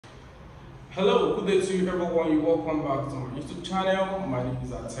Hello, good day to you everyone. You welcome back to my YouTube channel. My name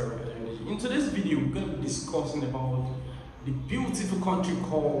is Terry. In today's video, we're going to be discussing about the beautiful country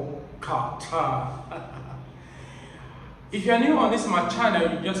called Qatar. If you're new on this my channel,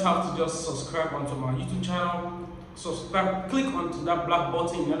 you just have to just subscribe onto my YouTube channel. Subscribe, click onto that black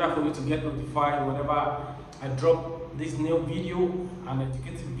button in order for you to get notified whenever I drop this new video, an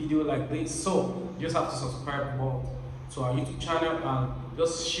educative video like this. So you just have to subscribe to our YouTube channel and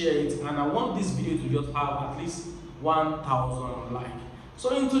just share it. And I want this video to just have at least 1,000 likes.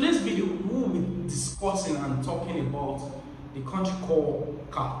 So in today's video, we will be discussing and talking about the country called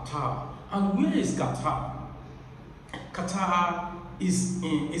Qatar. And where is Qatar? Qatar is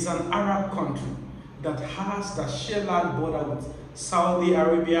an Arab country that share land border with Saudi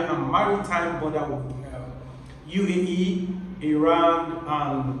Arabia and maritime border with UAE, Iran,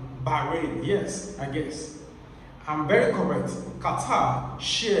 and Bahrain. Yes, I guess I'm very correct. Qatar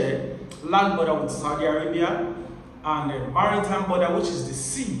share land border with Saudi Arabia and a maritime border, which is the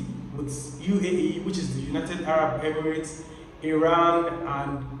sea, with UAE, which is the United Arab Emirates, Iran,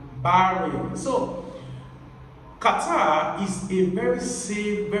 and Bahrain. So Qatar is a very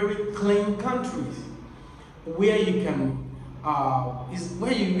safe, very clean country where you can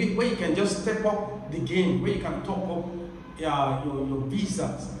where you can just step up the game, where you can top up your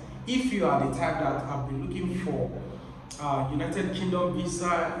visas. If you are the type that have been looking for United Kingdom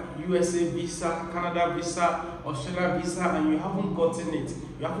visa, USA visa, Canada visa, Australia visa, and you haven't gotten it,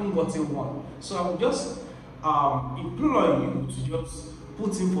 you haven't gotten one. So I would just implore you to just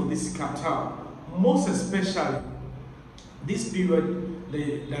put in for this Qatar, most especially this period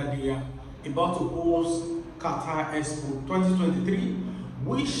that they are about to host Qatar Expo 2023,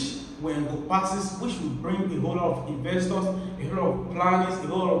 which will bring a whole lot of investors, a whole lot of planners, a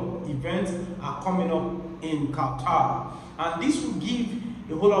whole lot of events are coming up in Qatar. And this will give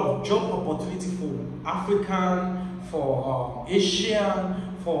a whole lot of job opportunity for African, for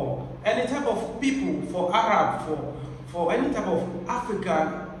Asian, for any type of people, for Arab, for any type of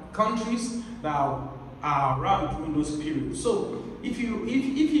African countries that are around during those periods. So if you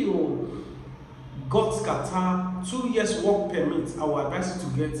got Qatar 2 years work permit, I will advise you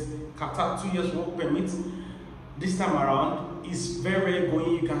to get Qatar 2 years work permit this time around. Is very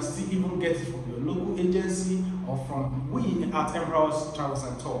going. You can still even get it from your local agency or from we at Emperor's Travels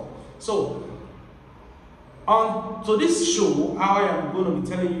and Tour. So on to this show, I am going to be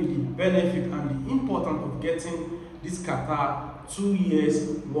telling you the benefit and the importance of getting this Qatar 2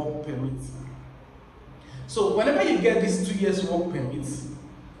 years work permit. So whenever you get this 2 years work permit,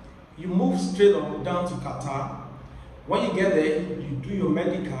 you move straight on down to Qatar. When you get there, you do your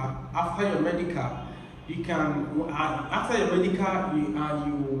medical. After your medical, you can you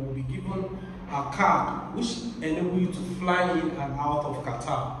will be given a card which enable you to fly in and out of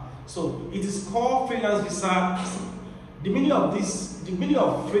Qatar. So it is called freelance visa. The meaning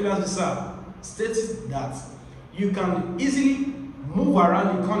of freelance visa states that you can easily move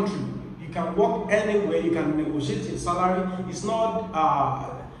around the country. You can work anywhere. You can negotiate your salary. It's not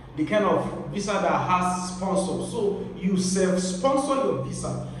the kind of visa that has sponsors. So you self-sponsor your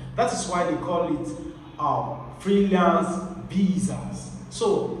visa. That is why they call it freelance visas.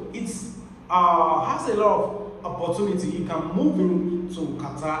 So it's has a lot of opportunity. You can move into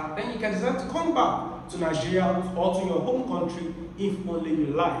Qatar, then you can decide to come back to Nigeria or to your home country if only you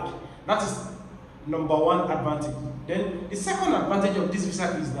like. That is number one advantage. Then the second advantage of this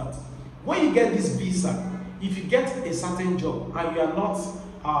visa is that when you get this visa, if you get a certain job and you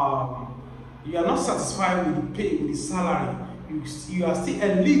are not satisfied with the pay, with the salary, you are still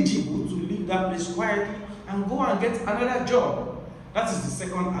eligible to leave that place quietly and go and get another job. That is the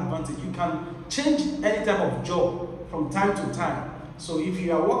second advantage. You can change any type of job from time to time. So if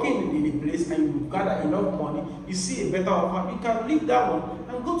you are working in a place and you gather enough money, you see a better offer, you can leave that one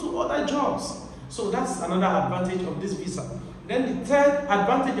and go to other jobs. So that's another advantage of this visa. Then the third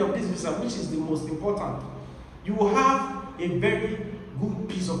advantage of this visa, which is the most important, you will have a very good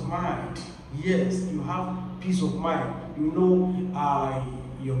peace of mind. Yes, you have peace of mind. You know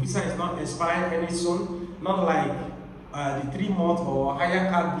your visa is not expired any soon, not like the 3-month or higher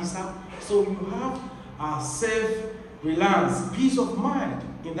card visa. So you have a self-reliance, peace of mind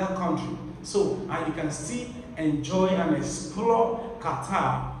in that country. So and you can still enjoy and explore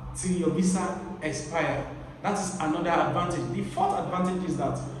Qatar till your visa expires. That is another advantage. The fourth advantage is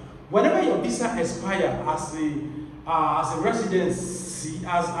that whenever your visa expires as a residency,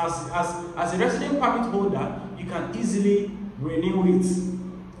 as a resident permit holder, you can easily renew it.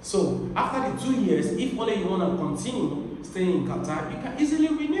 So after the 2 years, if only you want to continue staying in Qatar, you can easily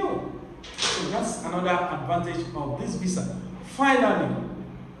renew. So that's another advantage of this visa. Finally,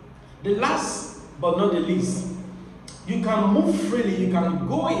 The last but not the least, you can move freely. You can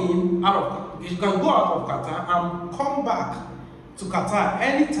go out of Qatar and come back to Qatar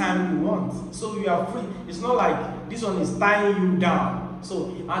anytime you want. So you are free. It's not like this one is tying you down.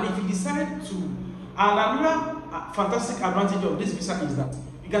 So, and if you decide to, and another fantastic advantage of this visa is that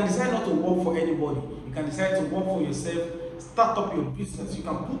you can decide not to work for anybody. You can decide to work for yourself, start up your business. You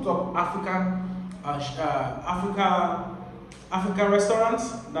can put up African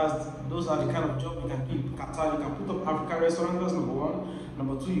restaurants. Those are the kind of job you can do in Qatar. You can put up African restaurants. That's number one.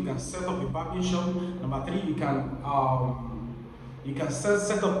 Number two, you can set up a barbecue shop. Number three, you can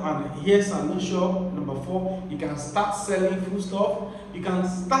set up an hair salon shop. Number four, you can start selling food stuff. You can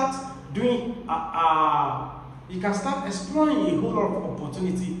start doing you can start exploring a whole lot of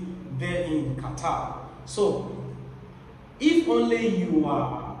opportunity there in Qatar. So if only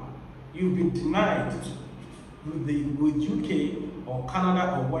you've been denied with UK or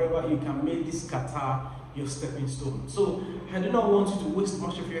Canada or wherever, you can make this Qatar your stepping stone. So I do not want you to waste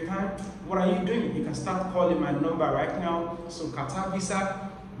much of your time. What are you doing? You can start calling my number right now. So Qatar visa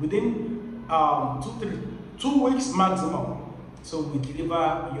within 2 weeks maximum. So we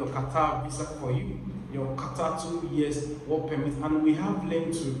deliver your Qatar visa for you, your Qatar 2 years work permit, and we have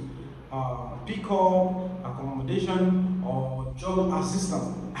linked to pick up, accommodation, or job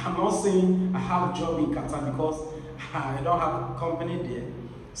assistance. I'm not saying I have a job in Qatar because I don't have a company there.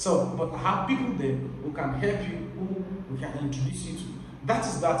 So, but I have people there who can help you, who we can introduce you to. That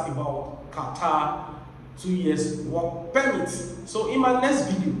is that about Qatar 2 years work permit. So in my next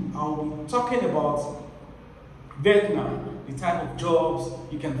video, I'll be talking about Vietnam, the type of jobs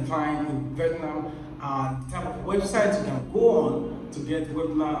you can find in Vietnam, and the type of websites you can go on to get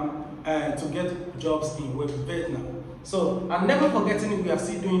to get jobs in Vietnam. So, and never forgetting, we are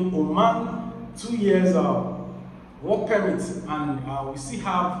still doing Oman 2 years work permit, and we still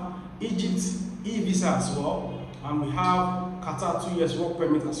have Egypt e-visa as well, and we have Qatar 2 years work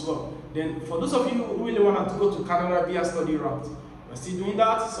permit as well. Then for those of you who really want to go to Canada via study route, we're still doing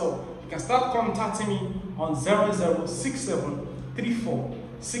that. So you can start contacting me on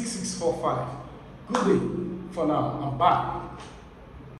 0067346645. Good day for now, and bye.